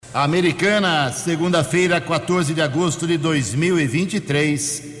Americana, segunda-feira, 14 de agosto de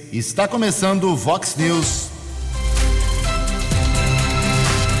 2023. Está começando o Vox News.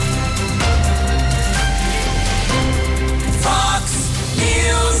 Vox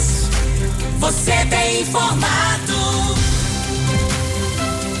News. Você bem informado.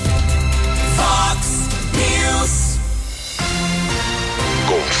 Vox News.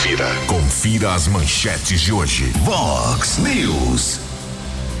 Confira as manchetes de hoje. Vox News.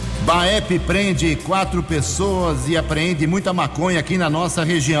 BAEP prende 4 pessoas e apreende muita maconha aqui na nossa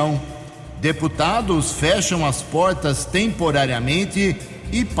região. Deputados fecham as portas temporariamente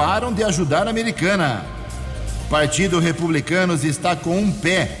e param de ajudar a Americana. Partido Republicanos está com um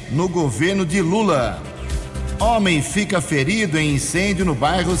pé no governo de Lula. Homem fica ferido em incêndio no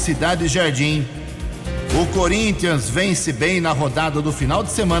bairro Cidade Jardim. O Corinthians vence bem na rodada do final de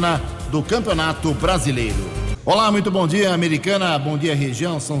semana do Campeonato Brasileiro. Olá, muito bom dia, Americana, bom dia,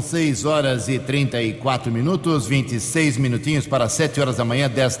 região. São 6 horas e 34 minutos, 26 minutinhos para 7 horas da manhã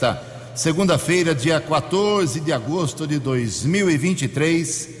desta segunda-feira, dia 14 de agosto de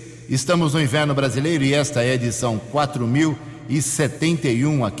 2023. Estamos no inverno brasileiro e esta é a edição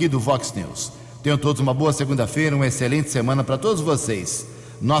 4071 aqui do Vox News. Tenham todos uma boa segunda-feira, uma excelente semana para todos vocês.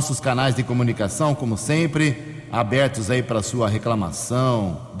 Nossos canais de comunicação, como sempre, abertos aí para sua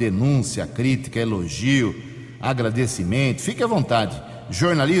reclamação, denúncia, crítica, elogio, agradecimento, fique à vontade.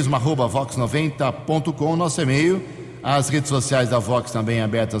 jornalismo@vox90.com, nosso e-mail. As redes sociais da Vox também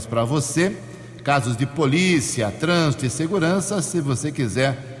abertas para você. Casos de polícia, trânsito e segurança, se você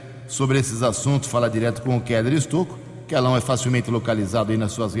quiser sobre esses assuntos, fala direto com o Keller Estocco. Kelão é facilmente localizado aí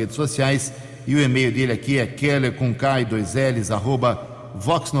nas suas redes sociais e o e-mail dele aqui é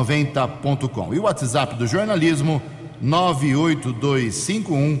keller@vox90.com. E o WhatsApp do jornalismo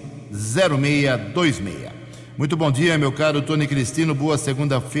 982510626. Muito bom dia, meu caro Tony Cristino. Boa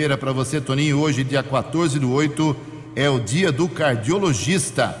segunda-feira para você, Toninho. Hoje, dia 14/8, é o dia do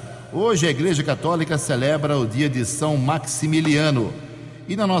cardiologista. Hoje a Igreja Católica celebra o dia de São Maximiliano.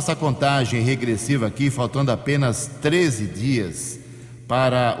 E na nossa contagem regressiva aqui, faltando apenas 13 dias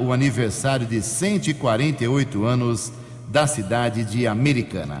para o aniversário de 148 anos da cidade de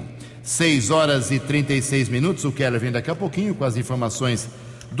Americana. 6 horas e 36 minutos. O Keller vem daqui a pouquinho com as informações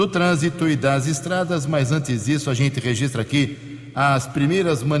do trânsito e das estradas, mas antes disso a gente registra aqui as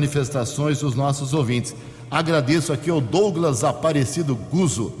primeiras manifestações dos nossos ouvintes. Agradeço aqui ao Douglas Aparecido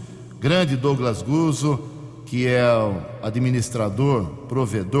Guzzo, grande Douglas Guzzo, que é o administrador,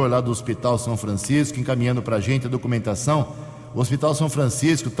 provedor lá do Hospital São Francisco, encaminhando para a gente a documentação. O Hospital São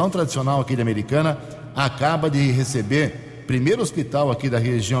Francisco, tão tradicional aqui de Americana, acaba de receber, primeiro hospital aqui da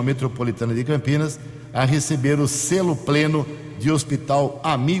região metropolitana de Campinas, a receber o selo pleno de Hospital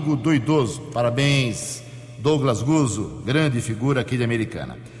Amigo do Idoso. Parabéns, Douglas Guzzo, grande figura aqui de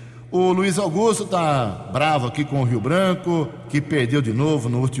Americana. O Luiz Augusto está bravo aqui com o Rio Branco, que perdeu de novo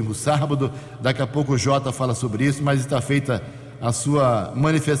no último sábado. Daqui a pouco o Jota fala sobre isso, mas está feita a sua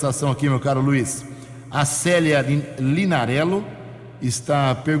manifestação aqui, meu caro Luiz. A Célia Linarello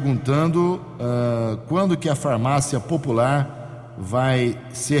está perguntando quando que a farmácia popular vai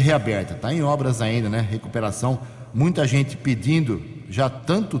ser reaberta. Está em obras ainda, né? Recuperação. Muita gente pedindo já há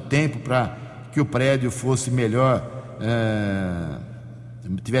tanto tempo para que o prédio fosse melhor,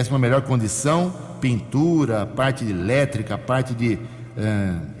 tivesse uma melhor condição, pintura, parte de elétrica, parte de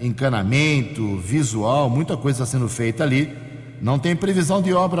encanamento, visual, muita coisa está sendo feita ali. Não tem previsão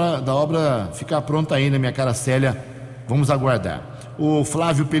da obra ficar pronta ainda, minha cara Célia, vamos aguardar. O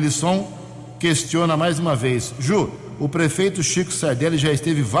Flávio Pelisson questiona mais uma vez: Ju, o prefeito Chico Sardelli já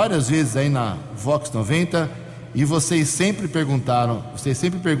esteve várias vezes aí na Vox 90 e vocês sempre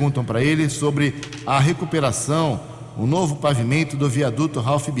perguntam para ele sobre a recuperação, o novo pavimento do viaduto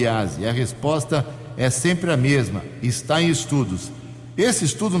Ralph Biasi. E a resposta é sempre a mesma: está em estudos. Esse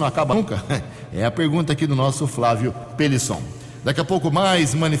estudo não acaba nunca? É a pergunta aqui do nosso Flávio Pelisson. Daqui a pouco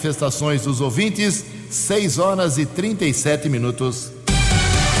mais manifestações dos ouvintes, 6 horas e 37 minutos.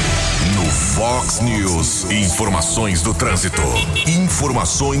 No Vox News, informações do trânsito,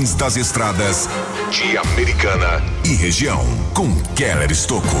 informações das estradas de Americana e região, com Keller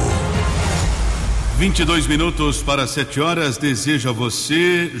Estocco. 22 minutos para 7 horas. Desejo a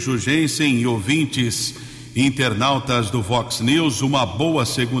você, Jugensen e ouvintes, internautas do Vox News, uma boa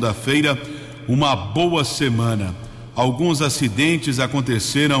segunda-feira, uma boa semana. Alguns acidentes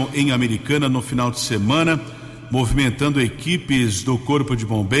aconteceram em Americana no final de semana, movimentando equipes do Corpo de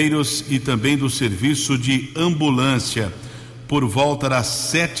Bombeiros e também do Serviço de Ambulância. Por volta das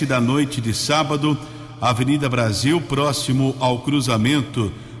 7 da noite de sábado, Avenida Brasil, próximo ao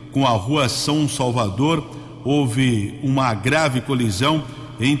cruzamento com a Rua São Salvador, houve uma grave colisão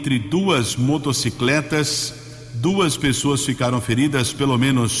entre duas motocicletas. 2 pessoas ficaram feridas, pelo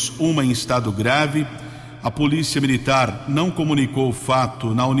menos uma em estado grave. A Polícia Militar não comunicou o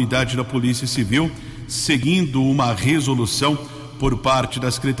fato na unidade da Polícia Civil, seguindo uma resolução por parte da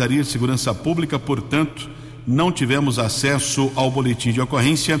Secretaria de Segurança Pública. Portanto, não tivemos acesso ao boletim de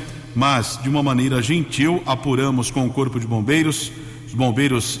ocorrência, mas de uma maneira gentil apuramos com o Corpo de Bombeiros. Os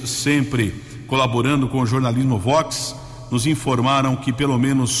bombeiros sempre colaborando com o jornalismo Vox, nos informaram que pelo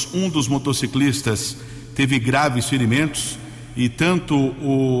menos um dos motociclistas teve graves ferimentos e tanto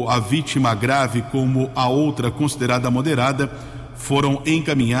a vítima grave como a outra considerada moderada foram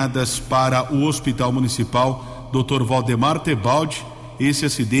encaminhadas para o Hospital Municipal Dr. Valdemar Tebaldi. Esse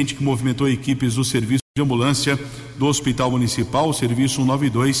acidente que movimentou equipes do Serviço de Ambulância do Hospital Municipal, o Serviço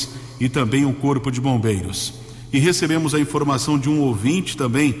 192 e também o Corpo de Bombeiros. E recebemos a informação de um ouvinte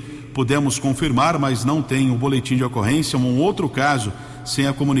também, pudemos confirmar, mas não tem o boletim de ocorrência, um outro caso sem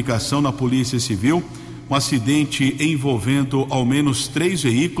a comunicação na Polícia Civil, um acidente envolvendo ao menos 3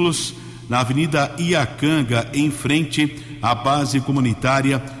 veículos na Avenida Iacanga, em frente à base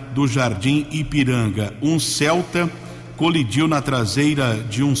comunitária do Jardim Ipiranga. Um Celta colidiu na traseira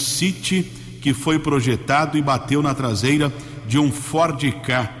de um City que foi projetado e bateu na traseira de um Ford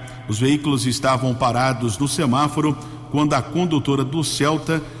Ka. Os veículos estavam parados no semáforo quando a condutora do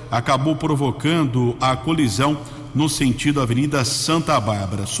Celta acabou provocando a colisão no sentido Avenida Santa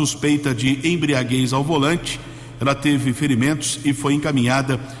Bárbara. Suspeita de embriaguez ao volante, ela teve ferimentos e foi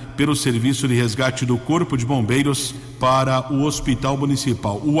encaminhada pelo Serviço de Resgate do Corpo de Bombeiros para o Hospital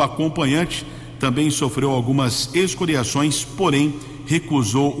Municipal. O acompanhante também sofreu algumas escoriações, porém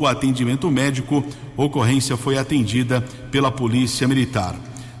recusou o atendimento médico. A ocorrência foi atendida pela Polícia Militar.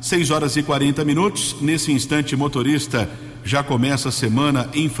 6h40. Nesse instante, motorista já começa a semana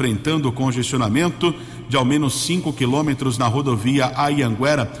enfrentando o congestionamento de ao menos 5 quilômetros na rodovia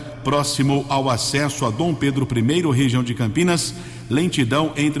Anhanguera, próximo ao acesso a Dom Pedro I, região de Campinas.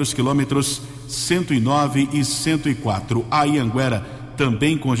 Lentidão entre os quilômetros 109 e 104. A Anhanguera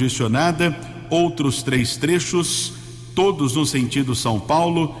também congestionada. Outros 3 trechos, todos no sentido São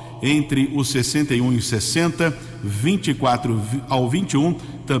Paulo, entre os 61 e 60, 24 ao 21,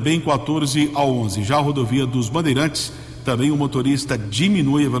 também 14 ao 11. Já a rodovia dos Bandeirantes, também o motorista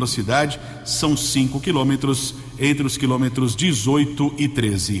diminui a velocidade, são 5 quilômetros entre os quilômetros 18 e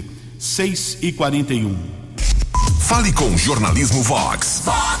 13. 6h41. Fale com o Jornalismo Vox.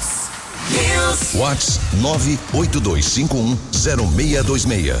 Vox News. Vox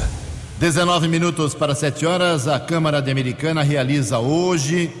 982510626. 19 minutos para 7 horas. A Câmara de Americana realiza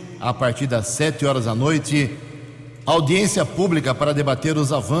hoje, a partir das 7 horas da noite, audiência pública para debater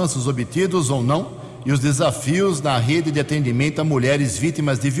os avanços obtidos ou não e os desafios na rede de atendimento a mulheres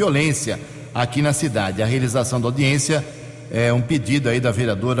vítimas de violência aqui na cidade. A realização da audiência é um pedido aí da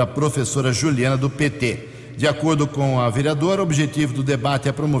vereadora professora Juliana, do PT. De acordo com a vereadora, o objetivo do debate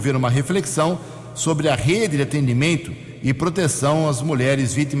é promover uma reflexão sobre a rede de atendimento e proteção às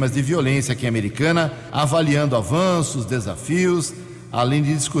mulheres vítimas de violência aqui em Americana, avaliando avanços, desafios, além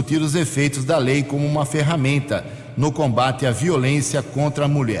de discutir os efeitos da lei como uma ferramenta no combate à violência contra a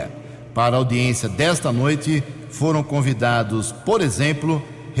mulher. Para a audiência desta noite foram convidados, por exemplo,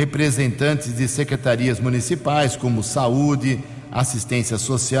 representantes de secretarias municipais como Saúde, Assistência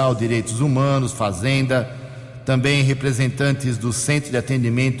Social, Direitos Humanos, Fazenda, também representantes do Centro de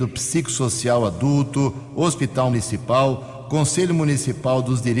Atendimento Psicossocial Adulto, Hospital Municipal, Conselho Municipal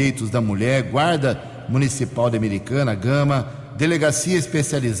dos Direitos da Mulher, Guarda Municipal de Americana, Gama, Delegacia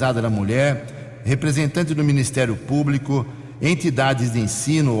Especializada da Mulher, representante do Ministério Público, entidades de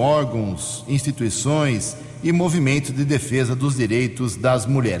ensino, órgãos, instituições e movimentos de defesa dos direitos das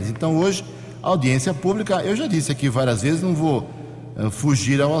mulheres. Então hoje, a audiência pública, eu já disse aqui várias vezes, não vou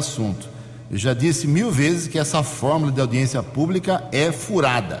fugir ao assunto. Eu já disse 1000 vezes que essa fórmula de audiência pública é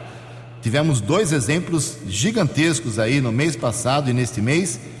furada. Tivemos 2 exemplos gigantescos aí no mês passado e neste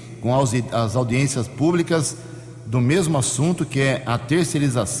mês, com as audiências públicas do mesmo assunto, que é a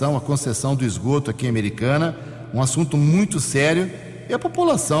terceirização, a concessão do esgoto aqui em Americana, um assunto muito sério, e a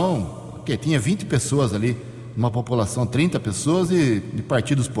população, que tinha 20 pessoas ali, uma população 30 pessoas e de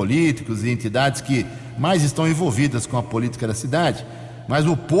partidos políticos e entidades que mais estão envolvidas com a política da cidade, mas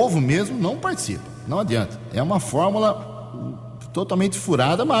o povo mesmo não participa, não adianta, é uma fórmula totalmente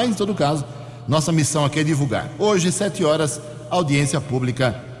furada, mas em todo caso, nossa missão aqui é divulgar. Hoje, 7 horas, audiência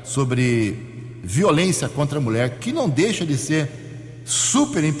pública sobre violência contra a mulher, que não deixa de ser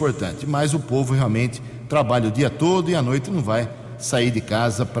super importante, mas o povo realmente trabalha o dia todo e à noite não vai sair de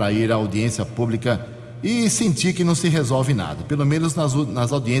casa para ir à audiência pública e sentir que não se resolve nada, pelo menos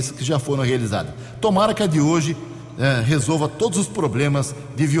nas audiências que já foram realizadas. Tomara que a de hoje resolva todos os problemas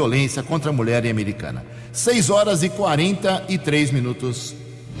de violência contra a mulher em Americana. 6h43.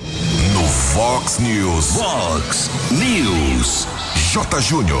 No Fox News. Fox News. J.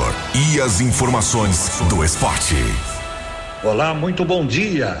 Júnior e as informações do esporte. Olá, muito bom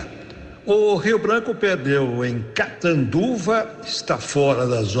dia. O Rio Branco perdeu em Catanduva, está fora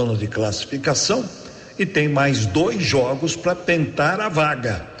da zona de classificação e tem mais 2 jogos para tentar a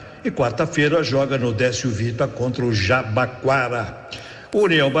vaga. E quarta-feira joga no Décio Vita contra o Jabaquara. O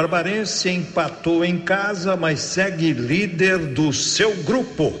União Barbarense empatou em casa, mas segue líder do seu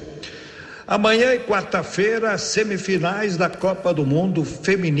grupo. Amanhã e quarta-feira, semifinais da Copa do Mundo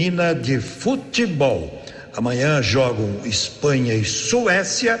Feminina de Futebol. Amanhã jogam Espanha e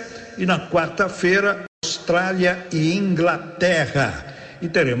Suécia e na quarta-feira, Austrália e Inglaterra. E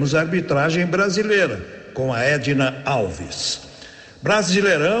teremos arbitragem brasileira com a Edna Alves.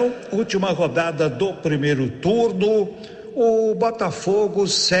 Brasileirão, última rodada do primeiro turno. O Botafogo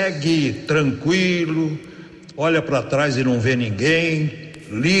segue tranquilo, olha para trás e não vê ninguém,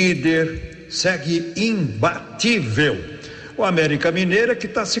 líder, segue imbatível. O América Mineiro que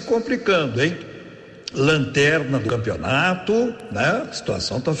está se complicando, hein? Lanterna do campeonato, né? A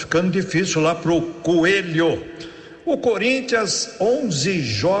situação está ficando difícil lá pro Coelho. O Corinthians, 11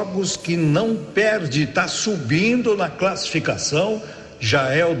 jogos que não perde, está subindo na classificação, já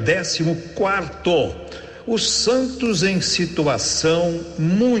é o 14º. O Santos em situação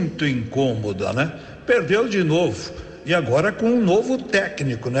muito incômoda, né? Perdeu de novo e agora com um novo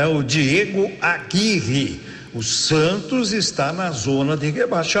técnico, né? O Diego Aguirre. O Santos está na zona de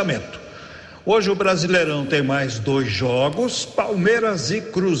rebaixamento. Hoje o Brasileirão tem mais 2 jogos, Palmeiras e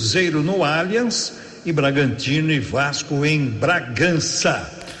Cruzeiro no Allianz e Bragantino e Vasco em Bragança.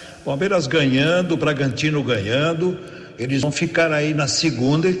 Palmeiras ganhando, Bragantino ganhando, eles vão ficar aí na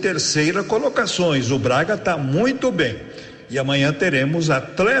 2ª e 3ª colocações. O Braga está muito bem. E amanhã teremos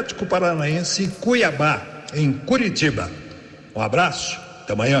Atlético Paranaense e Cuiabá em Curitiba. Um abraço,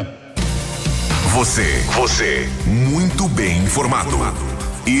 até amanhã. Você, muito bem informado.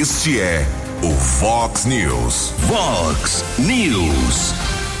 Este é o Fox News. Fox News.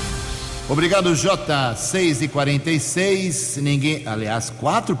 Obrigado, Jota. 6h46.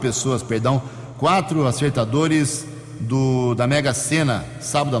 Quatro acertadores da Mega Sena,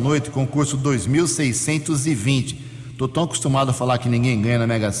 sábado à noite, concurso 2.620. Tô tão acostumado a falar que ninguém ganha na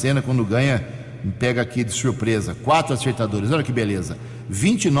Mega Sena, quando ganha, me pega aqui de surpresa. 4 acertadores, olha que beleza.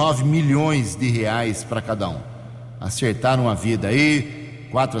 29 milhões de reais para cada um. Acertaram a vida aí.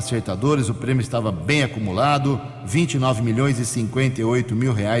 4 acertadores, o prêmio estava bem acumulado, 29 milhões e 58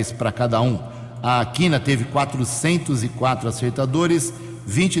 mil reais para cada um. A Quina teve 404 acertadores,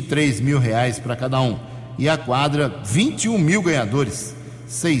 23 mil reais para cada um. E a quadra, 21 mil ganhadores,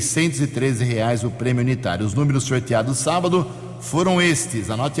 613 reais o prêmio unitário. Os números sorteados sábado foram estes,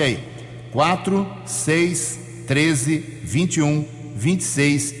 anote aí: 4, 6, 13, 21,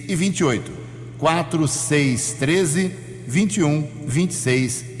 26 e 28. 4, 6, 13, 21,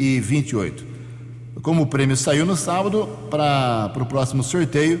 26 e 28. Como o prêmio saiu no sábado, para o próximo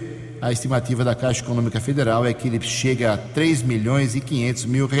sorteio, a estimativa da Caixa Econômica Federal é que ele chega a 3 milhões e 500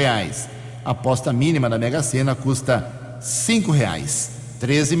 mil reais. A aposta mínima da Mega Sena custa R$5.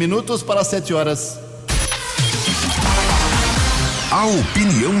 13 minutos para 7 horas. A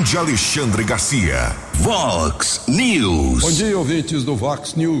opinião de Alexandre Garcia. Vox News. Bom dia, ouvintes do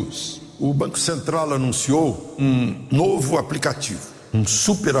Vox News. O Banco Central anunciou um novo aplicativo, um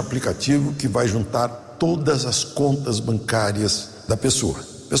super aplicativo que vai juntar todas as contas bancárias da pessoa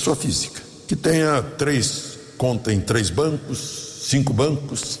física, que tenha conta em 3 bancos, 5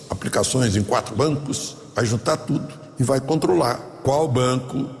 bancos, aplicações em 4 bancos, vai juntar tudo e vai controlar qual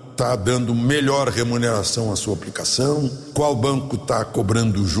banco está dando melhor remuneração à sua aplicação, qual banco está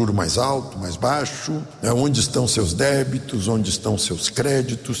cobrando o juro mais alto, mais baixo, onde estão seus débitos, onde estão seus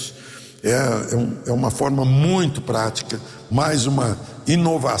créditos. É uma forma muito prática, mais uma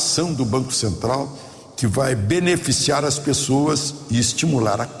inovação do Banco Central que vai beneficiar as pessoas e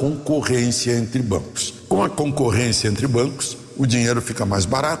estimular a concorrência entre bancos. Com a concorrência entre bancos, o dinheiro fica mais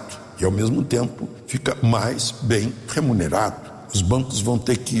barato e, ao mesmo tempo, fica mais bem remunerado. Os bancos vão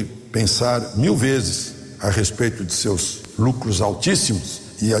ter que pensar 1000 vezes a respeito de seus lucros altíssimos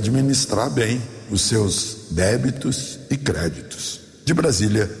e administrar bem os seus débitos e créditos. De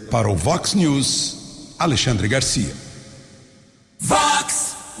Brasília, para o Vox News, Alexandre Garcia.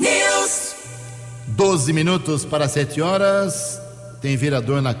 Vox News. 12 minutos para 7 horas. Tem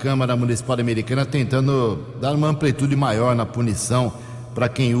vereador na Câmara Municipal Americana tentando dar uma amplitude maior na punição para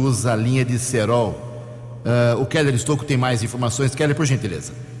quem usa a linha de cerol. O Keller Estocco tem mais informações. Keller, por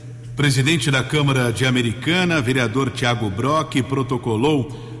gentileza. Presidente da Câmara de Americana, vereador Tiago Brock,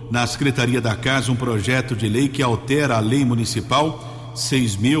 protocolou na Secretaria da Casa um projeto de lei que altera a Lei Municipal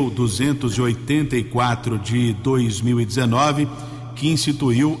 6.284 de 2019, que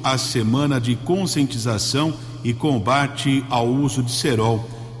instituiu a Semana de Conscientização e Combate ao Uso de Cerol.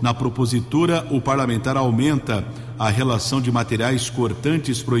 Na propositura, o parlamentar aumenta a relação de materiais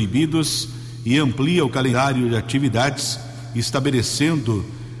cortantes proibidos e amplia o calendário de atividades, estabelecendo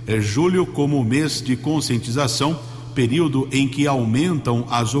julho como o mês de conscientização, período em que aumentam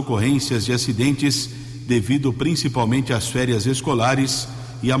as ocorrências de acidentes devido principalmente às férias escolares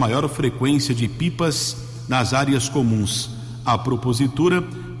e à maior frequência de pipas nas áreas comuns. A propositura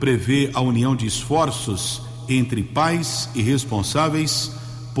prevê a união de esforços entre pais e responsáveis,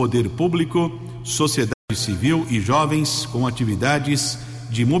 poder público, sociedade civil e jovens com atividades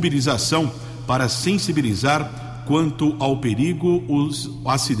de mobilização para sensibilizar quanto ao perigo os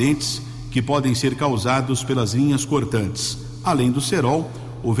acidentes que podem ser causados pelas linhas cortantes. Além do cerol,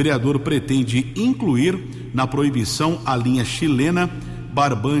 o vereador pretende incluir na proibição a linha chilena,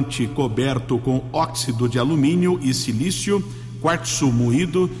 barbante coberto com óxido de alumínio e silício, quartzo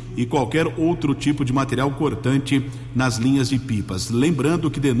moído e qualquer outro tipo de material cortante nas linhas de pipas.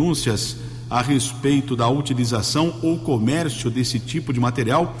 Lembrando que denúncias a respeito da utilização ou comércio desse tipo de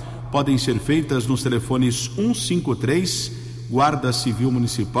material podem ser feitas nos telefones 153, Guarda Civil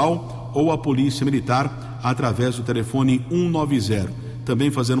Municipal, ou a Polícia Militar através do telefone 190. Também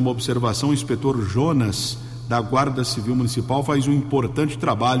fazendo uma observação, o inspetor Jonas da Guarda Civil Municipal faz um importante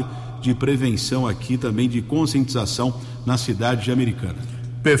trabalho de prevenção aqui, também de conscientização na cidade de Americana.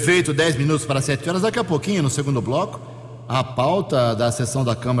 Perfeito, 10 minutos para 7 horas. Daqui a pouquinho, no segundo bloco, a pauta da sessão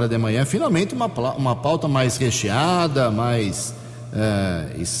da Câmara de manhã, finalmente uma pauta mais recheada, mais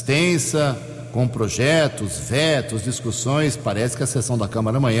extensa, com projetos, vetos, discussões. Parece que a sessão da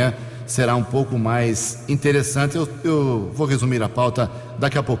Câmara amanhã será um pouco mais interessante. Eu vou resumir a pauta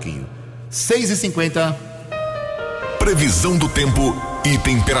daqui a pouquinho. 6h50. Previsão do tempo e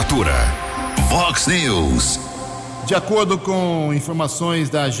temperatura. Vox News. De acordo com informações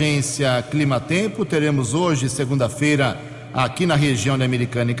da agência Climatempo, teremos hoje, segunda-feira, aqui na região de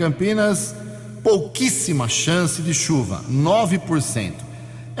Americana e Campinas, pouquíssima chance de chuva, 9%.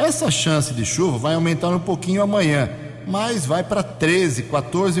 Essa chance de chuva vai aumentar um pouquinho amanhã, mas vai para 13%,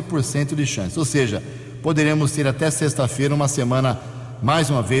 14% de chance. Ou seja, poderemos ter até sexta-feira uma semana,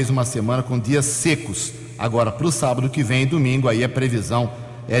 mais uma vez, uma semana com dias secos. Agora, para o sábado que vem e domingo, aí a previsão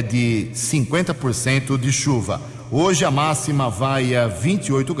é de 50% de chuva. Hoje a máxima vai a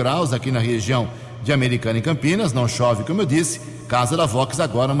 28 graus aqui na região de Americana e Campinas, não chove, como eu disse. Casa da Vox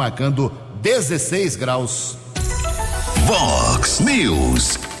agora marcando 16 graus. Vox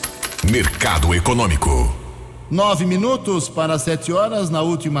News. Mercado Econômico. 9 minutos para 7 horas. Na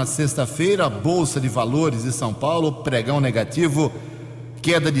última sexta-feira, a Bolsa de Valores de São Paulo, pregão negativo,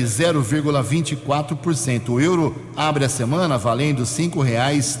 queda de 0,24%. O euro abre a semana valendo R$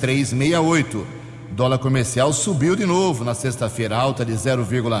 5,368. Dólar comercial subiu de novo na sexta-feira, alta de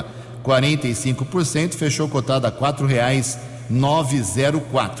 0,45%, fechou cotado a R$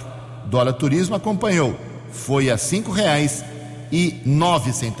 4,904. Dólar turismo acompanhou, foi a R$ 5,09.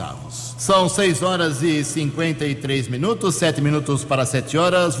 São 6h53, 7 minutos para 7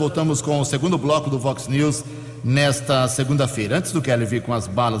 horas. Voltamos com o segundo bloco do Vox News nesta segunda-feira. Antes do Kelly vir com as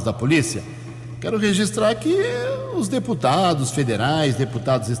balas da polícia, quero registrar que os deputados federais,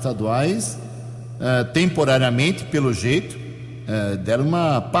 deputados estaduais, temporariamente, pelo jeito, deram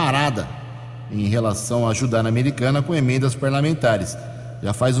uma parada em relação a ajudar na Americana com emendas parlamentares.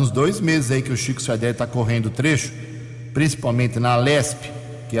 Já faz uns 2 meses aí que o Chico Sardelli está correndo o trecho, principalmente na Alesp,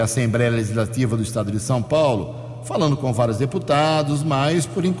 que é a Assembleia Legislativa do Estado de São Paulo, falando com vários deputados, mas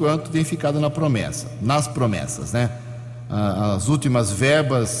por enquanto tem ficado nas promessas, né? As últimas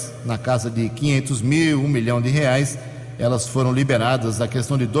verbas, na casa de 500 mil, R$1 milhão, elas foram liberadas a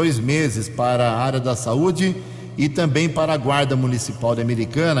questão de 2 meses para a área da saúde e também para a Guarda Municipal de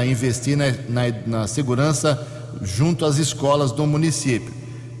Americana investir na segurança junto às escolas do município.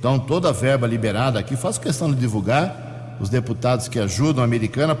 Então, toda a verba liberada aqui, faço questão de divulgar os deputados que ajudam a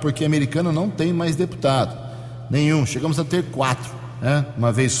Americana, porque a Americana não tem mais deputado nenhum. Chegamos a ter 4, né? Uma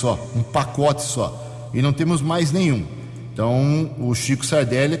vez só, um pacote só, e não temos mais nenhum. Então, o Chico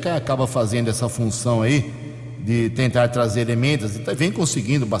Sardelli acaba fazendo essa função aí de tentar trazer emendas, e vem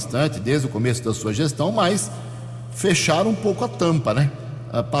conseguindo bastante desde o começo da sua gestão, mas fecharam um pouco a tampa, né?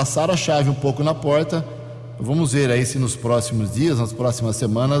 Passaram a chave um pouco na porta. Vamos ver aí se nos próximos dias, nas próximas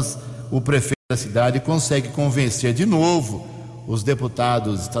semanas, o prefeito da cidade consegue convencer de novo os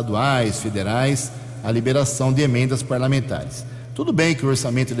deputados estaduais, federais, a liberação de emendas parlamentares. Tudo bem que o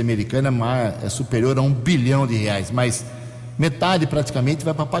orçamento da Americana é superior a R$1 bilhão, mas metade praticamente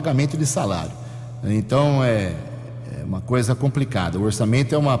vai para pagamento de salário. Então é uma coisa complicada. O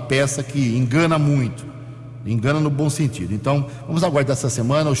orçamento é uma peça que engana muito, engana no bom sentido. Então vamos aguardar essa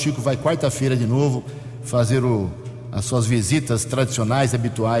semana. O Chico vai quarta-feira de novo fazer as suas visitas tradicionais,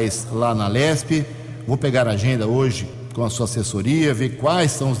 habituais lá na Lesp. Vou pegar a agenda hoje com a sua assessoria, ver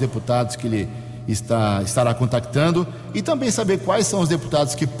quais são os deputados que ele estará contactando e também saber quais são os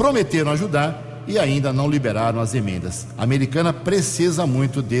deputados que prometeram ajudar e ainda não liberaram as emendas. A Americana precisa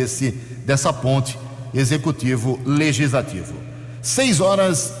muito dessa ponte executivo-legislativo.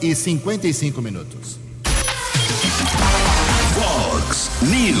 6:55. Vox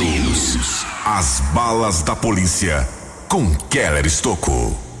News. As balas da polícia com Keller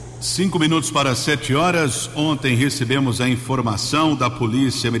Estocco. 5 minutos para 7 horas. Ontem recebemos a informação da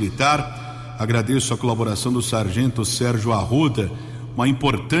Polícia Militar. Agradeço a colaboração do sargento Sérgio Arruda. Uma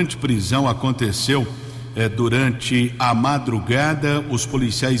importante prisão aconteceu durante a madrugada. Os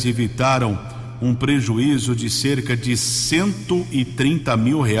policiais evitaram um prejuízo de cerca de R$130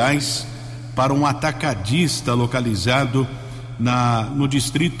 mil para um atacadista localizado no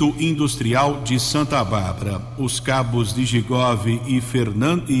distrito industrial de Santa Bárbara. Os cabos Digigov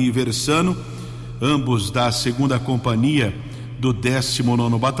e Versano, ambos da 2ª Companhia do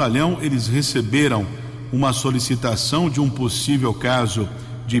 19º Batalhão, eles receberam uma solicitação de um possível caso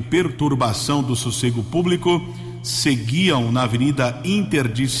de perturbação do sossego público. Seguiam na Avenida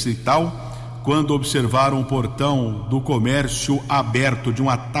Interdistrital quando observaram o portão do comércio aberto de um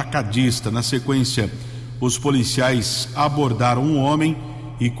atacadista. Na sequência, os policiais abordaram um homem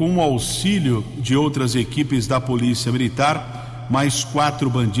e, com o auxílio de outras equipes da Polícia Militar, mais 4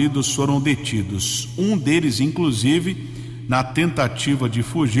 bandidos foram detidos. Um deles, inclusive, na tentativa de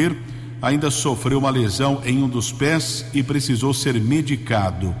fugir, ainda sofreu uma lesão em um dos pés e precisou ser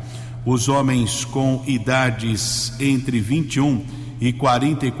medicado. Os homens com idades entre 21 e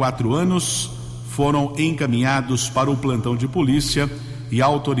 44 anos foram encaminhados para o plantão de polícia e a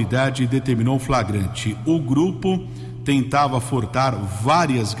autoridade determinou flagrante. O grupo tentava furtar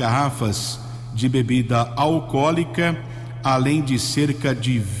várias garrafas de bebida alcoólica, além de cerca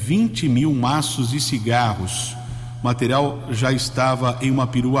de 20 mil maços de cigarros. O material já estava em uma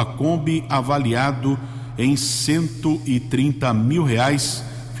perua Kombi avaliado em R$130 mil,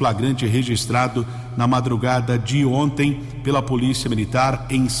 flagrante registrado na madrugada de ontem pela Polícia Militar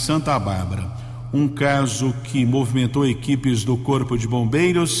em Santa Bárbara. Um caso que movimentou equipes do Corpo de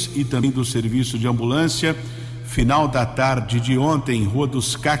Bombeiros e também do Serviço de Ambulância. Final da tarde de ontem, Rua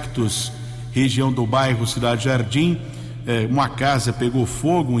dos Cactos, região do bairro Cidade Jardim, uma casa pegou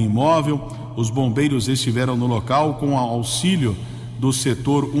fogo, um imóvel. Os bombeiros estiveram no local com auxílio do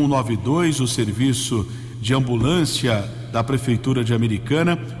setor 192, o serviço de ambulância da Prefeitura de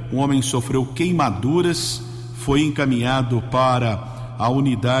Americana. Um homem sofreu queimaduras, foi encaminhado para a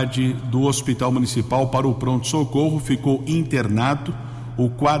unidade do Hospital Municipal para o pronto-socorro, ficou internado. O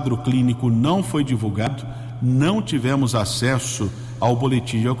quadro clínico não foi divulgado, não tivemos acesso ao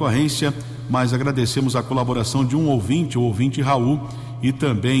boletim de ocorrência, mas agradecemos a colaboração de um ouvinte, o ouvinte Raul, e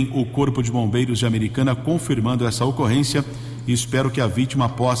também o Corpo de Bombeiros de Americana confirmando essa ocorrência. Espero que a vítima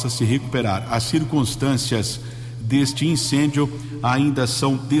possa se recuperar. As circunstâncias deste incêndio ainda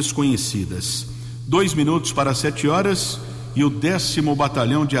são desconhecidas. 2 minutos para 7 horas e o 10º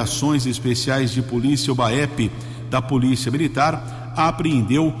Batalhão de Ações Especiais de Polícia, o BAEP, da Polícia Militar,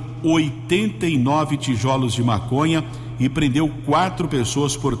 apreendeu 89 tijolos de maconha e prendeu 4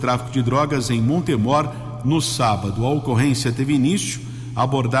 pessoas por tráfico de drogas em Montemor no sábado. A ocorrência teve início a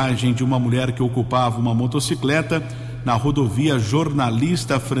abordagem de uma mulher que ocupava uma motocicleta na rodovia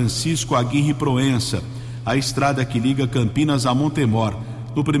Jornalista Francisco Aguirre Proença, a estrada que liga Campinas a Montemor.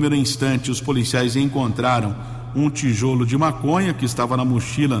 No primeiro instante, os policiais encontraram um tijolo de maconha que estava na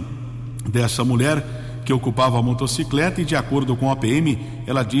mochila dessa mulher que ocupava a motocicleta, e de acordo com a PM,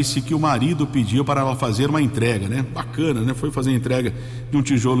 ela disse que o marido pediu para ela fazer uma entrega, né? Bacana, né? Foi fazer a entrega de um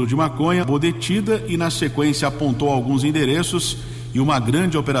tijolo de maconha, foi detida e na sequência apontou alguns endereços e uma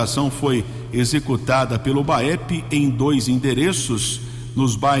grande operação foi executada pelo BAEP em 2 endereços,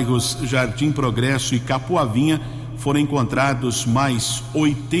 nos bairros Jardim Progresso e Capuavinha. Foram encontrados mais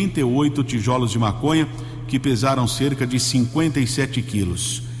 88 tijolos de maconha que pesaram cerca de 57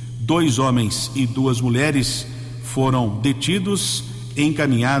 quilos. 2 homens e 2 mulheres foram detidos,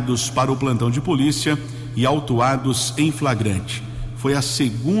 encaminhados para o plantão de polícia e autuados em flagrante. Foi a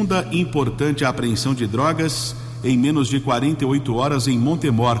segunda importante apreensão de drogas em menos de 48 horas em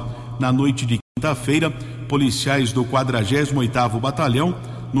Montemor. Na noite de quinta-feira, policiais do 48º Batalhão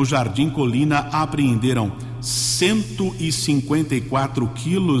no Jardim Colina, apreenderam 154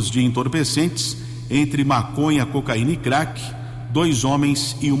 quilos de entorpecentes, entre maconha, cocaína e crack. 2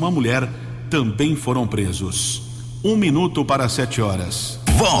 homens e uma mulher também foram presos. 1 minuto para 7 horas.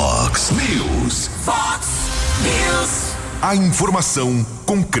 Vox News. Vox News. A informação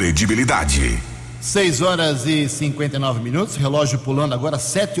com credibilidade. 6 horas e 59 minutos, relógio pulando agora,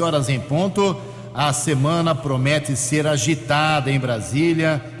 7 horas em ponto. A semana promete ser agitada em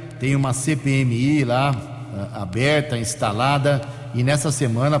Brasília. Tem uma CPMI lá aberta, instalada, e nessa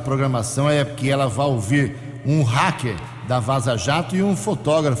semana a programação é que ela vai ouvir um hacker da Vaza Jato e um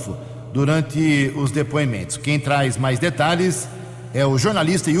fotógrafo durante os depoimentos. Quem traz mais detalhes é o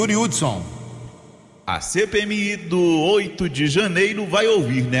jornalista Yuri Hudson. A CPMI do 8 de janeiro vai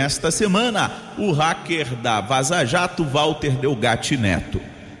ouvir nesta semana o hacker da Vaza Jato, Walter Delgatti Neto.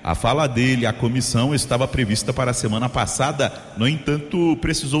 A fala dele à comissão estava prevista para a semana passada, no entanto,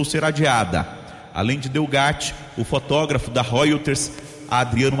 precisou ser adiada. Além de Delgatti, o fotógrafo da Reuters,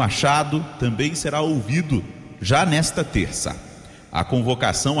 Adriano Machado, também será ouvido já nesta terça. A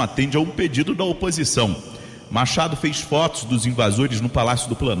convocação atende a um pedido da oposição. Machado fez fotos dos invasores no Palácio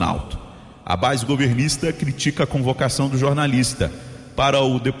do Planalto. A base governista critica a convocação do jornalista. Para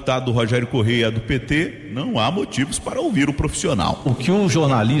o deputado Rogério Correia, do PT, não há motivos para ouvir o profissional. O que o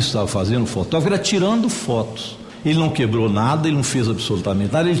jornalista estava fazendo, o fotógrafo, era tirando fotos. Ele não quebrou nada, ele não fez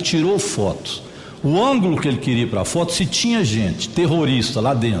absolutamente nada, ele tirou fotos. O ângulo que ele queria para a foto, se tinha gente, terrorista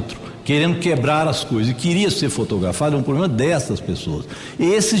lá dentro, querendo quebrar as coisas e queria ser fotografado, é um problema dessas pessoas.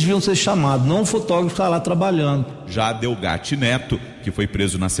 Esses deviam ser chamados, não o fotógrafo que está lá trabalhando. Já Delgatti Neto, que foi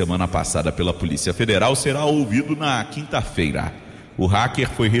preso na semana passada pela Polícia Federal, será ouvido na quinta-feira. O hacker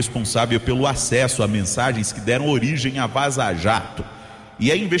foi responsável pelo acesso a mensagens que deram origem à Vaza Jato e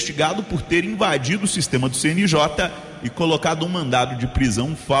é investigado por ter invadido o sistema do CNJ e colocado um mandado de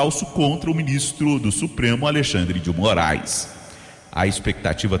prisão falso contra o ministro do Supremo, Alexandre de Moraes. Há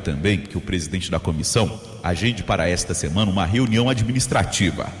expectativa também que o presidente da comissão agende para esta semana uma reunião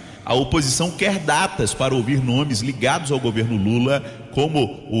administrativa. A oposição quer datas para ouvir nomes ligados ao governo Lula,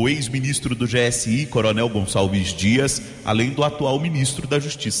 como o ex-ministro do GSI, Coronel Gonçalves Dias, além do atual ministro da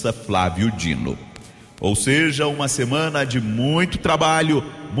Justiça, Flávio Dino. Ou seja, uma semana de muito trabalho,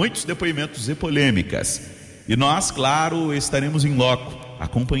 muitos depoimentos e polêmicas. E nós, claro, estaremos em loco,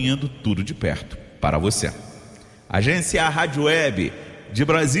 acompanhando tudo de perto para você. Agência Rádio Web de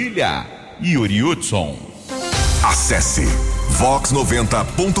Brasília, Yuri Hudson. Acesse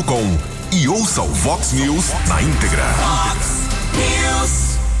vox90.com e ouça o Vox News na íntegra. Vox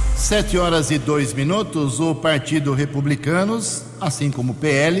News. 7 horas e 2 minutos. O Partido Republicanos, assim como o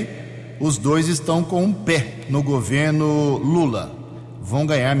PL, os dois estão com um pé no governo Lula. Vão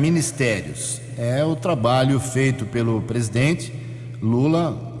ganhar ministérios. É o trabalho feito pelo presidente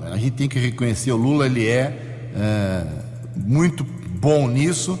Lula. A gente tem que reconhecer, o Lula ele é muito bom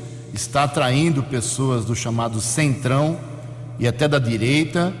nisso. Está atraindo pessoas do chamado centrão e até da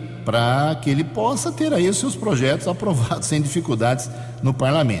direita para que ele possa ter aí os seus projetos aprovados sem dificuldades no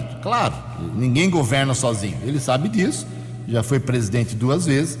parlamento. Claro, ninguém governa sozinho, ele sabe disso, já foi presidente 2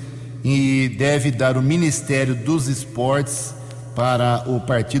 vezes e deve dar o Ministério dos Esportes para o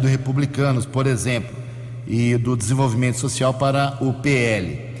Partido Republicanos, por exemplo, e do Desenvolvimento Social para o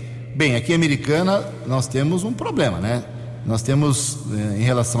PL. Bem, aqui em Americana nós temos um problema, né? Nós temos, em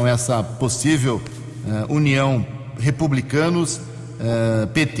relação a essa possível união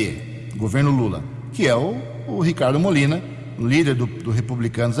republicanos-PT, governo Lula, que é o Ricardo Molina, o líder do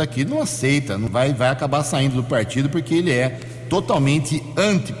Republicanos aqui, não aceita, não vai acabar saindo do partido porque ele é totalmente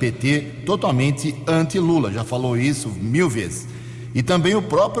anti-PT, totalmente anti-Lula, já falou isso 1000 vezes. E também o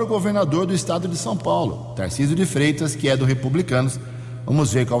próprio governador do estado de São Paulo, Tarcísio de Freitas, que é do Republicanos.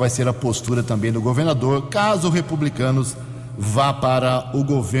 Vamos ver qual vai ser a postura também do governador, caso o Republicanos vá para o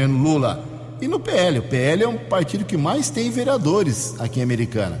governo Lula. E no PL, o PL é um partido que mais tem vereadores aqui em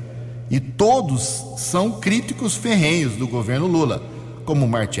Americana. E todos são críticos ferrenhos do governo Lula, como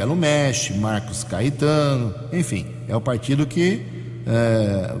Marcelo Mesch, Marcos Caetano, enfim, é o partido que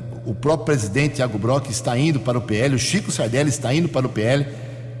o próprio presidente Thiago Brock está indo para o PL, o Chico Sardelli está indo para o PL.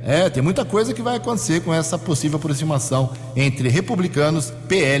 Tem muita coisa que vai acontecer com essa possível aproximação entre republicanos,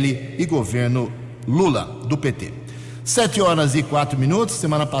 PL e governo Lula, do PT. 7 horas e 4 minutos.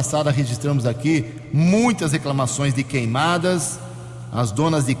 Semana passada registramos aqui muitas reclamações de queimadas, as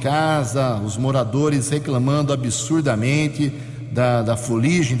donas de casa, os moradores reclamando absurdamente da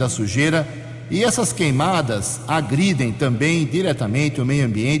fuligem, da sujeira. E essas queimadas agridem também diretamente o meio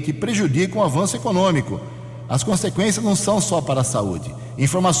ambiente e prejudicam o avanço econômico. As consequências não são só para a saúde.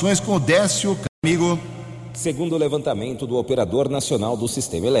 Informações com o Décio, amigo. Segundo o levantamento do Operador Nacional do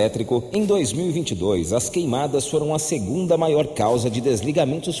Sistema Elétrico, em 2022, as queimadas foram a segunda maior causa de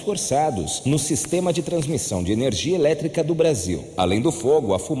desligamentos forçados no sistema de transmissão de energia elétrica do Brasil. Além do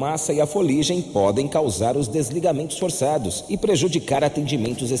fogo, a fumaça e a fuligem podem causar os desligamentos forçados e prejudicar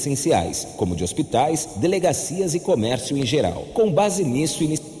atendimentos essenciais, como de hospitais, delegacias e comércio em geral. Com base nisso,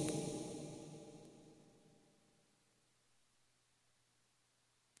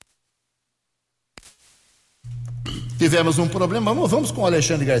 tivemos um problema. Vamos com o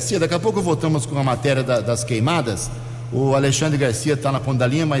Alexandre Garcia. Daqui a pouco voltamos com a matéria das queimadas. O Alexandre Garcia está na ponta da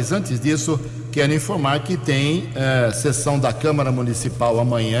linha, mas antes disso, quero informar que tem sessão da Câmara Municipal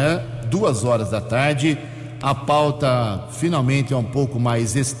amanhã, 2h. A pauta finalmente é um pouco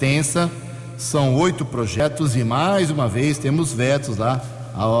mais extensa. São 8 projetos e, mais uma vez, temos vetos lá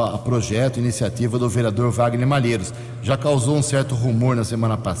a projeto, iniciativa do vereador Wagner Malheiros. Já causou um certo rumor na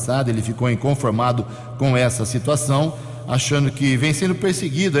semana passada, ele ficou inconformado com essa situação, achando que vem sendo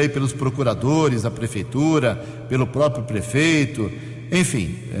perseguido aí pelos procuradores da prefeitura, pelo próprio prefeito,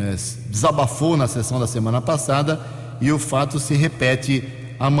 enfim, desabafou na sessão da semana passada e o fato se repete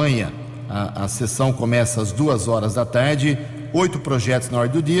amanhã. A sessão começa às 2h, 8 projetos na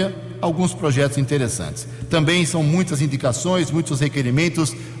ordem do dia, alguns projetos interessantes. Também são muitas indicações, muitos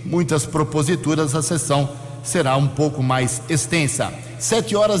requerimentos, muitas proposituras. A sessão será um pouco mais extensa.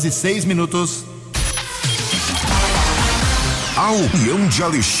 7h06. A opinião de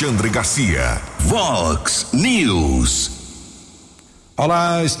Alexandre Garcia. Vox News.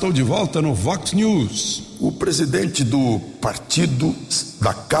 Olá, estou de volta no Vox News. O presidente do Partido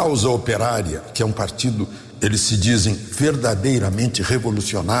da Causa Operária, que é um partido, eles se dizem verdadeiramente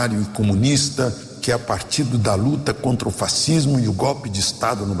revolucionário e comunista, que é partido da luta contra o fascismo e o golpe de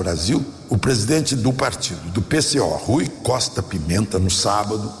Estado no Brasil, o presidente do partido, do PCO, Rui Costa Pimenta, no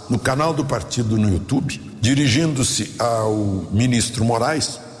sábado, no canal do partido no YouTube, dirigindo-se ao ministro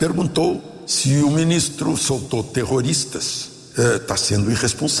Moraes, perguntou se o ministro soltou terroristas, está sendo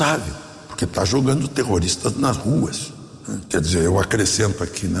irresponsável, porque está jogando terroristas nas ruas. Quer dizer, eu acrescento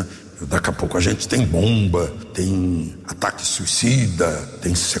aqui, né? Daqui a pouco a gente tem bomba, tem ataque suicida,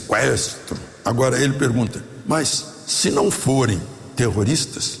 tem sequestro. Agora ele pergunta, mas se não forem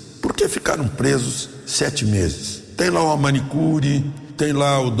terroristas, por que ficaram presos 7 meses? Tem lá uma manicure, tem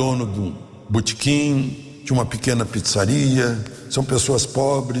lá o dono do botequim, de uma pequena pizzaria, são pessoas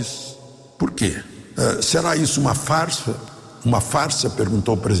pobres. Por quê? Será isso uma farsa? Uma farsa?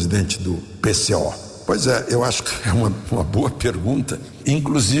 Perguntou o presidente do PCO. Pois é, eu acho que é uma boa pergunta,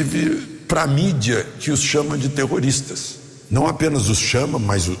 inclusive para a mídia que os chama de terroristas. Não apenas os chama,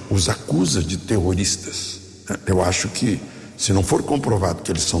 mas os acusa de terroristas. Eu acho que, se não for comprovado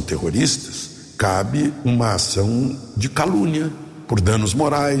que eles são terroristas, cabe uma ação de calúnia, por danos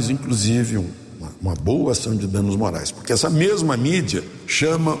morais, inclusive, uma boa ação de danos morais. Porque essa mesma mídia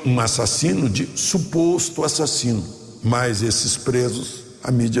chama um assassino de suposto assassino, mas esses presos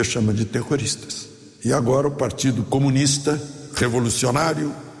a mídia chama de terroristas. E agora o Partido Comunista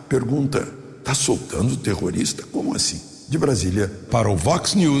Revolucionário pergunta, está soltando terrorista? Como assim? De Brasília. Para o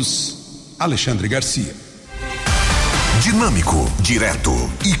Vox News, Alexandre Garcia. Dinâmico, direto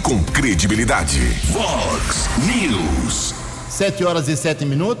e com credibilidade. Vox News.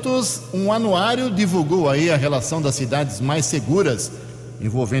 7h07. Um anuário divulgou aí a relação das cidades mais seguras,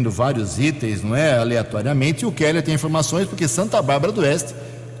 envolvendo vários itens, não é? Aleatoriamente. E o Keller tem informações porque Santa Bárbara do Oeste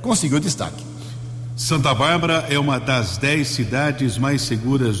conseguiu destaque. Santa Bárbara é uma das 10 cidades mais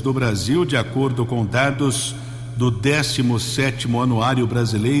seguras do Brasil, de acordo com dados do 17º Anuário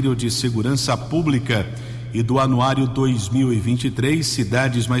Brasileiro de Segurança Pública e do Anuário 2023,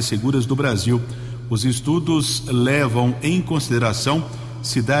 Cidades Mais Seguras do Brasil. Os estudos levam em consideração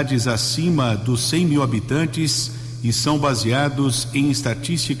cidades acima dos 100 mil habitantes e são baseados em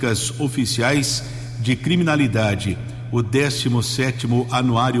estatísticas oficiais de criminalidade. O 17º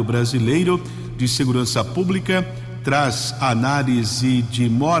Anuário Brasileiro de Segurança Pública traz análise de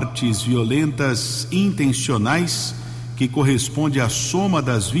mortes violentas intencionais, que corresponde à soma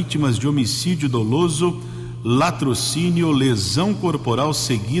das vítimas de homicídio doloso, latrocínio, lesão corporal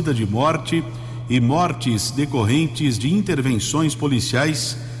seguida de morte e mortes decorrentes de intervenções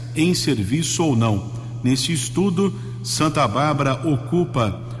policiais em serviço ou não. Neste estudo, Santa Bárbara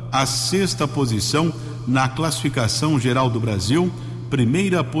ocupa a 6ª posição na classificação geral do Brasil,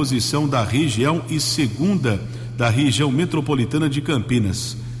 1ª posição da região e 2ª da região metropolitana de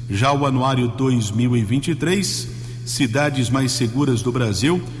Campinas. Já o Anuário 2023, Cidades Mais Seguras do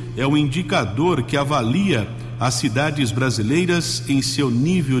Brasil, é um indicador que avalia as cidades brasileiras em seu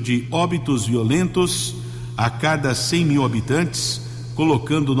nível de óbitos violentos a cada 100 mil habitantes,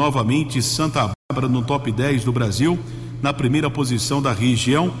 colocando novamente Santa no top 10 do Brasil, na primeira posição da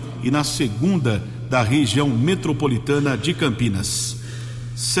região e na segunda da região metropolitana de Campinas.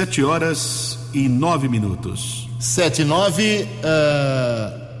 7h09. 7h09.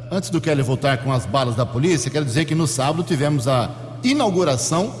 Antes do Kelly voltar com as balas da polícia, quero dizer que no sábado tivemos a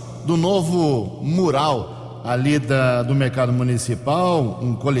inauguração do novo mural ali do mercado municipal.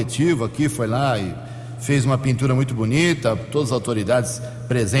 Um coletivo aqui foi lá e fez uma pintura muito bonita. Todas as autoridades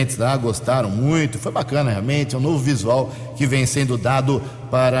presentes lá gostaram muito. Foi bacana realmente, é um novo visual que vem sendo dado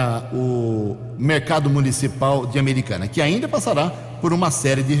para o mercado municipal de Americana, que ainda passará por uma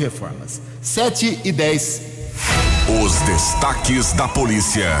série de reformas. 7h10. Os destaques da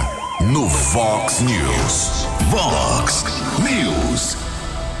polícia no Vox News. Vox News.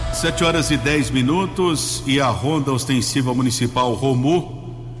 7h10 e a Ronda Ostensiva Municipal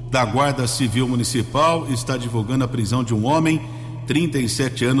Romu, da Guarda Civil Municipal, está divulgando a prisão de um homem,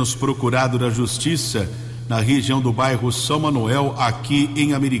 37 anos, procurado da Justiça na região do bairro São Manuel, aqui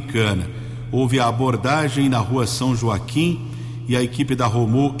em Americana. Houve a abordagem na rua São Joaquim e a equipe da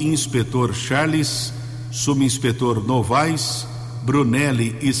Romu, inspetor Charles, subinspetor Novaes,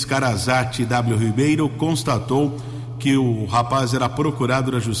 Brunelli Scarazati W. Ribeiro, constatou que o rapaz era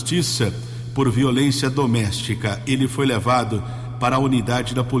procurado da Justiça por violência doméstica. Ele foi levado para a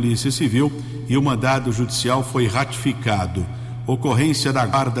unidade da Polícia Civil e o mandado judicial foi ratificado. Ocorrência da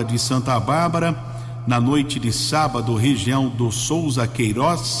Guarda de Santa Bárbara, na noite de sábado, região do Souza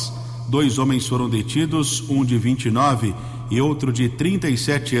Queiroz. 2 homens foram detidos, um de 29 e outro de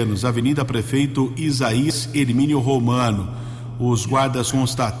 37 anos, Avenida Prefeito Isaías Hermínio Romano. Os guardas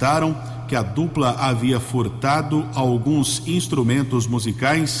constataram que a dupla havia furtado alguns instrumentos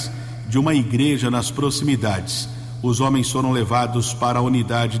musicais de uma igreja nas proximidades. Os homens foram levados para a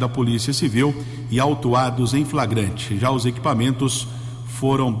unidade da Polícia Civil e autuados em flagrante. Já os equipamentos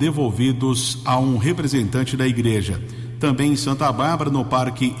foram devolvidos a um representante da igreja. Também em Santa Bárbara, no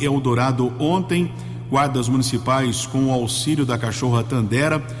Parque Eldorado, ontem, guardas municipais, com o auxílio da cachorra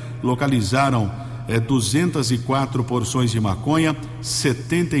Tandera, localizaram 204 porções de maconha,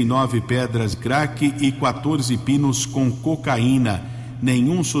 79 pedras de crack e 14 pinos com cocaína.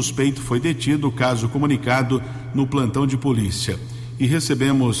 Nenhum suspeito foi detido, caso comunicado no plantão de polícia. E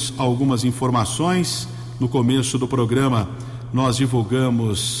recebemos algumas informações. No começo do programa, nós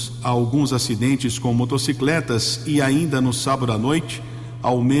divulgamos alguns acidentes com motocicletas e ainda no sábado à noite,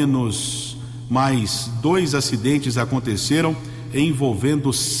 ao menos mais 2 acidentes aconteceram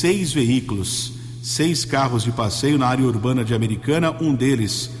envolvendo 6 veículos, 6 carros de passeio na área urbana de Americana. Um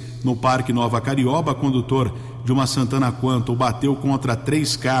deles no Parque Nova Carioba. Condutor de uma Santana Quanto bateu contra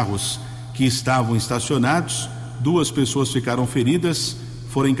 3 carros que estavam estacionados. 2 pessoas ficaram feridas,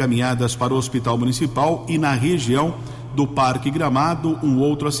 foram encaminhadas para o Hospital Municipal. E na região do Parque Gramado, um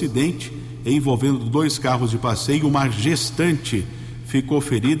outro acidente envolvendo 2 carros de passeio. Uma gestante ficou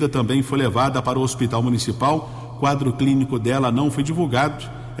ferida, também foi levada para o Hospital Municipal. Quadro clínico dela não foi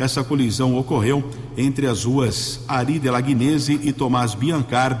divulgado. Essa colisão ocorreu entre as ruas Ari de Lagnese e Tomás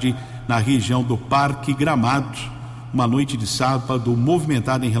Biancardi, na região do Parque Gramado. Uma noite de sábado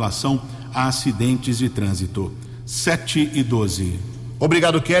movimentada em relação a acidentes de trânsito. 7h12.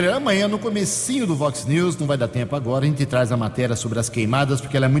 Obrigado, Kelly. Amanhã, no comecinho do Vox News, não vai dar tempo agora, a gente traz a matéria sobre as queimadas,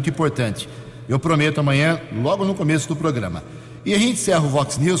 porque ela é muito importante. Eu prometo amanhã, logo no começo do programa. E a gente encerra o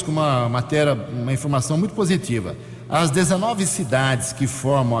Vox News com uma matéria, uma informação muito positiva. As 19 cidades que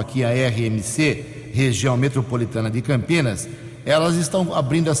formam aqui a RMC, região metropolitana de Campinas, elas estão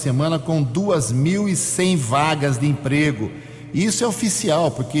abrindo a semana com 2.100 vagas de emprego. E isso é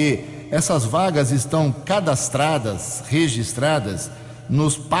oficial, porque essas vagas estão cadastradas, registradas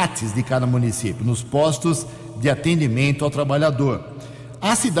nos PATs de cada município, nos postos de atendimento ao trabalhador.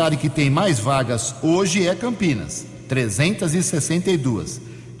 A cidade que tem mais vagas hoje é Campinas, 362.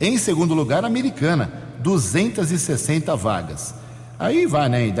 Em segundo lugar, Americana, 260 vagas. Aí vai,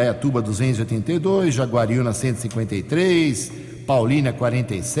 né? Indaiatuba, 282, Jaguariúna, 153, Paulínia,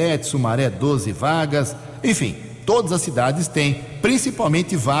 47, Sumaré, 12 vagas. Enfim, todas as cidades têm,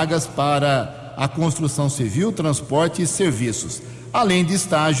 principalmente vagas para a construção civil, transporte e serviços, além de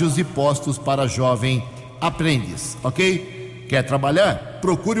estágios e postos para jovem aprendiz, ok? Quer trabalhar?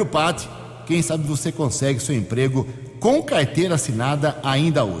 Procure o PAT. Quem sabe você consegue seu emprego com carteira assinada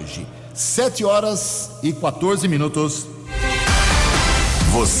ainda hoje. 7h14.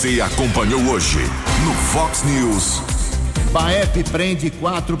 Você acompanhou hoje no Vox News. BAEP prende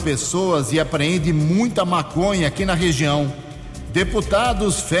 4 pessoas e apreende muita maconha aqui na região.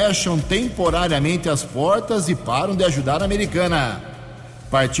 Deputados fecham temporariamente as portas e param de ajudar a Americana.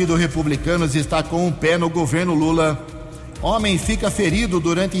 Partido Republicano está com um pé no governo Lula. Homem fica ferido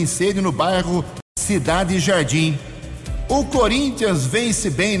durante incêndio no bairro Cidade Jardim. O Corinthians vence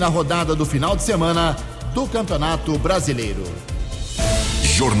bem na rodada do final de semana do Campeonato Brasileiro.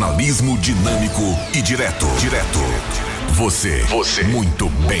 Jornalismo dinâmico e direto. Você. Muito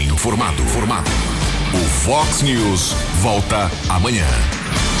bem informado. O Vox News volta amanhã.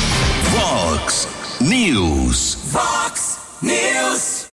 Vox News.